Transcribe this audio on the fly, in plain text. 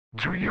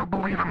Do you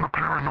believe in the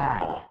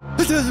paranormal?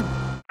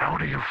 How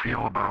do you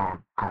feel about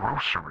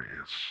groceries?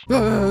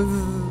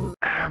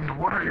 And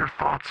what are your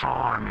thoughts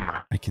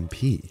on... I can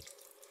pee.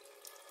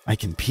 I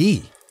can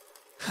pee.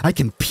 I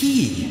can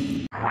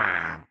pee!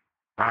 Wait,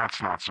 that's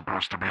not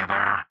supposed to be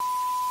there.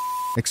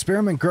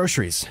 Experiment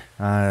groceries.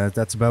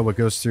 That's about what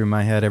goes through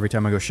my head every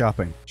time I go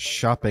shopping.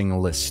 Shopping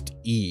list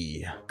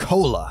E.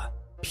 Cola.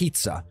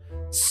 Pizza.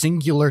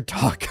 Singular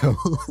taco.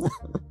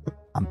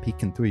 I'm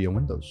peeking through your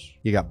windows.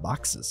 You got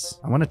boxes.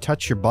 I want to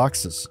touch your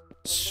boxes.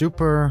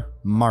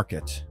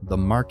 Supermarket. The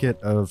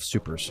market of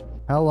supers.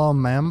 Hello,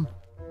 ma'am.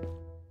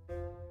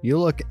 You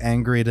look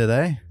angry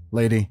today.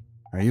 Lady,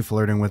 are you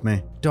flirting with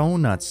me?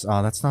 Donuts.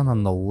 Oh, that's not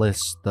on the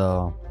list,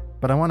 though.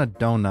 But I want a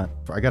donut.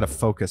 I gotta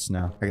focus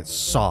now. I got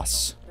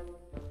sauce.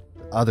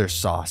 Other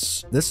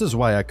sauce. This is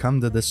why I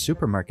come to this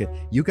supermarket.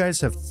 You guys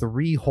have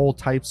 3 whole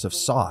types of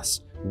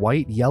sauce.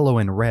 White, yellow,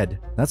 and red.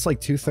 That's like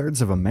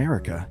 2/3 of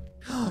America.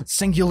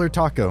 Singular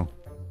taco.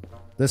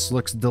 This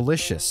looks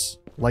delicious.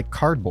 Like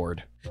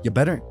cardboard. You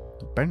better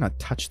not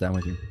touch that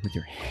with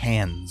your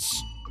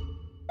hands.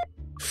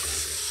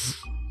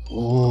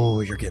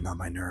 Oh, you're getting on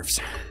my nerves.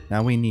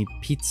 Now we need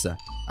pizza.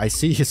 I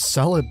see you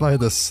sell it by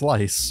the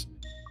slice.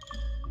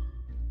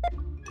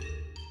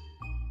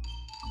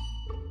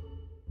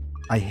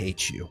 I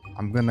hate you.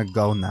 I'm gonna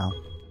go now.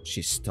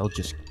 She still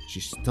just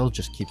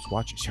keeps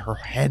watching. Her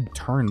head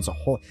turns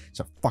it's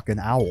a fucking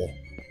owl.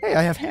 Hey,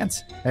 I have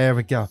hands. There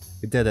we go.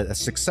 We did it. A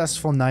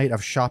successful night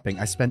of shopping.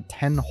 I spent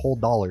 $10 whole.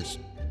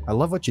 I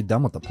love what you've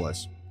done with the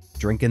place.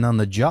 Drinking on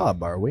the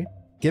job, are we?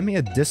 Give me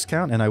a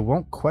discount and I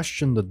won't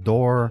question the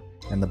door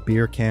and the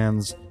beer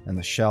cans and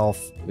the shelf.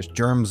 There's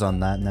germs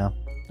on that now.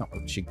 Oh,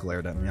 she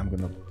glared at me.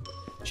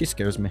 She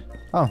scares me.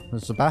 Oh,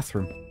 there's a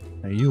bathroom.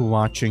 Are you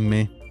watching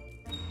me?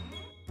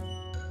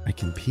 I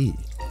can pee.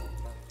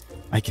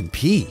 I can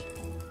pee.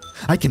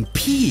 I can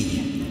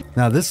pee!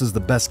 Now this is the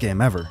best game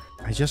ever.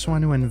 I just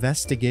want to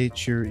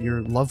investigate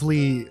your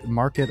lovely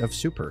market of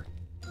super.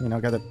 You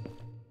know,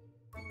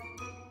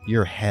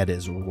 Your head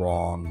is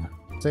wrong.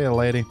 See ya,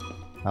 lady.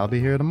 I'll be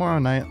here tomorrow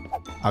night.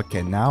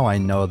 Okay, now I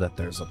know that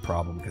there's a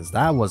problem, because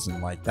that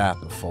wasn't like that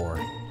before.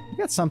 You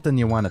got something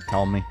you want to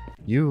tell me?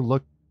 You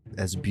look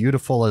as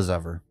beautiful as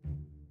ever.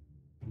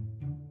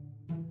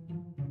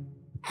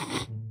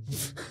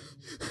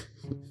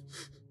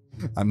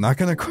 I'm not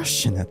gonna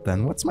question it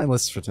then. What's my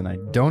list for tonight?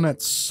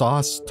 Donut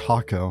sauce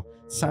taco.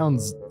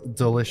 Sounds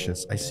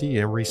delicious. I see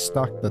you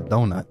restocked the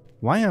donut.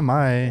 Why am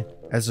I,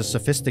 as a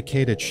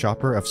sophisticated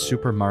shopper of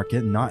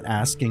supermarket, not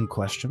asking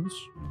questions?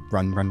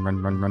 Run, run,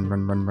 run, run, run,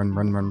 run, run, run,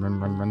 run, run, run,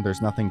 run, run.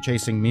 There's nothing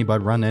chasing me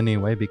but run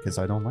anyway because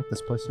I don't like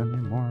this place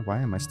anymore. Why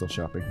am I still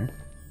shopping here?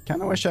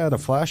 Kinda wish I had a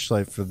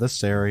flashlight for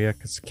this area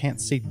because I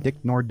can't see dick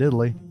nor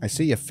diddly. I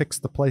see you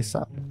fixed the place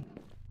up.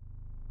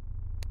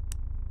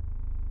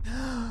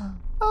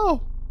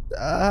 Oh,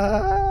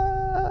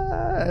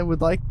 I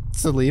would like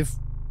to leave,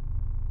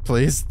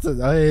 please.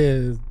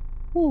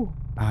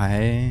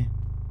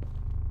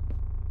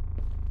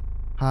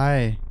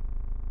 Hi.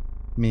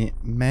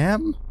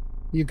 Ma'am?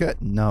 You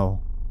got...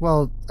 No.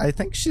 Well, I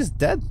think she's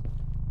dead.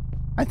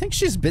 I think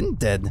she's been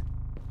dead.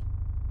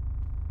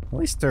 At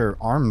least her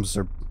arms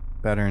are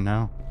better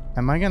now.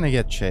 Am I gonna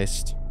get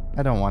chased?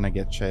 I don't want to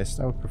get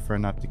chased. I would prefer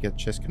not to get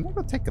chased. Can I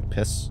go take a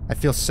piss? I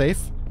feel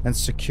safe and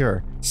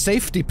secure.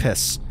 Safety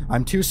piss!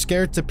 I'm too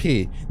scared to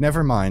pee.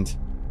 Never mind.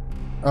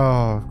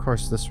 Oh, of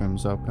course this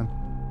room's open.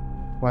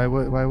 Why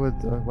would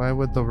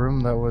the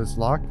room that was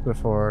locked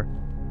before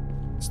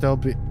still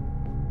be...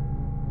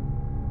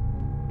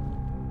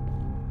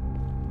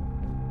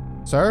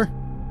 Sir?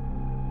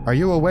 Are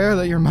you aware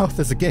that your mouth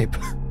is agape?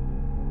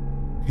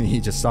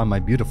 He just saw my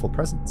beautiful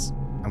presence.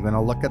 I'm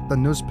gonna look at the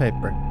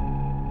newspaper.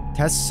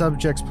 Test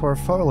subject's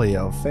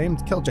portfolio.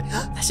 Famed Killjoy.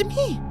 That's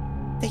me!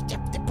 They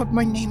put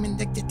my name in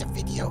the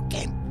video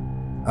game.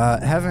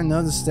 Haven't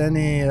noticed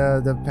any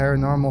the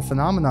paranormal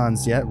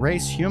phenomenons yet.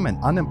 Race human.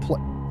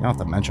 Unemployed. You don't have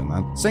to mention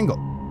that. Single.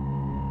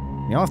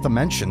 You don't have to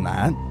mention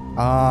that.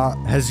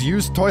 Has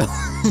used toilet.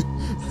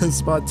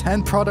 Has bought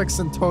 10 products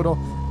in total.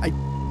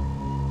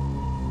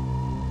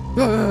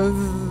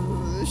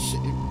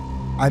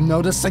 I'm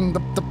noticing the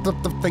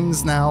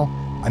things now.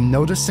 I'm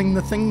noticing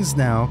the things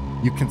now.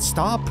 You can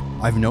stop.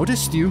 I've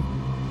noticed you.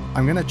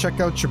 I'm gonna check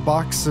out your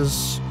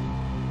boxes.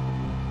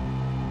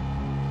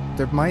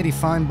 They're mighty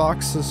fine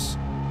boxes.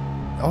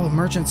 Oh,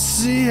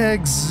 emergency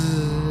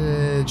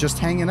exit. Just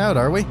hanging out,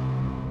 are we?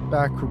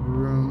 Back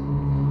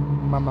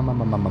room.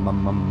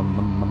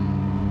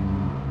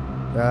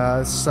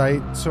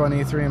 Site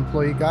 23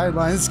 employee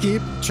guidelines.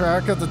 Keep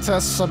track of the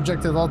test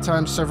subject at all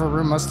times. Server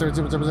room must... Toilet.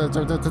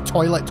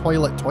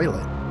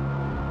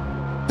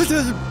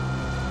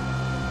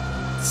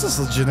 This is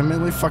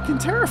legitimately fucking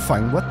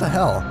terrifying. What the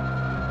hell?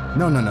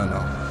 No.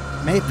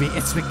 Maybe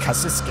it's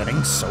because it's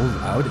getting so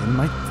loud in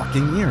my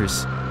fucking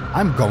ears.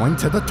 I'm going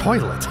to the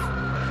toilet.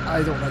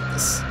 I don't like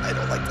this.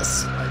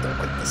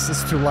 This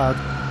is too loud.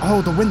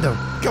 Oh, the window.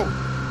 Go.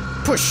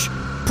 Push,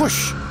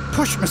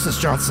 Mrs.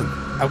 Johnson.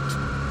 Out.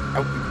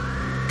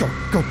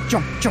 Go.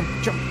 Jump.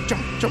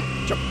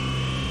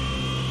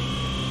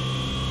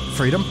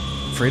 Freedom?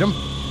 Freedom?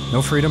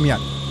 No freedom yet.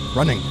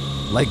 Running.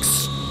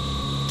 Legs.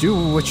 Do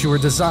what you were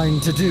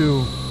designed to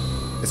do.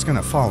 It's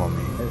gonna follow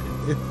me.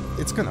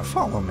 It's gonna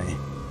follow me.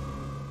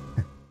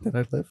 Did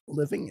I live?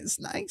 Living is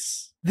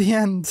nice. The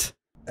end.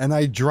 And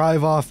I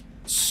drive off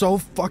so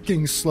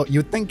fucking slow.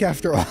 You'd think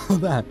after all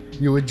that,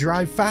 you would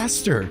drive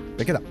faster.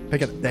 Pick it up.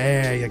 Pick it up.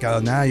 There you go.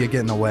 Now you're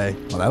getting away.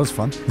 Well, that was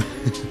fun.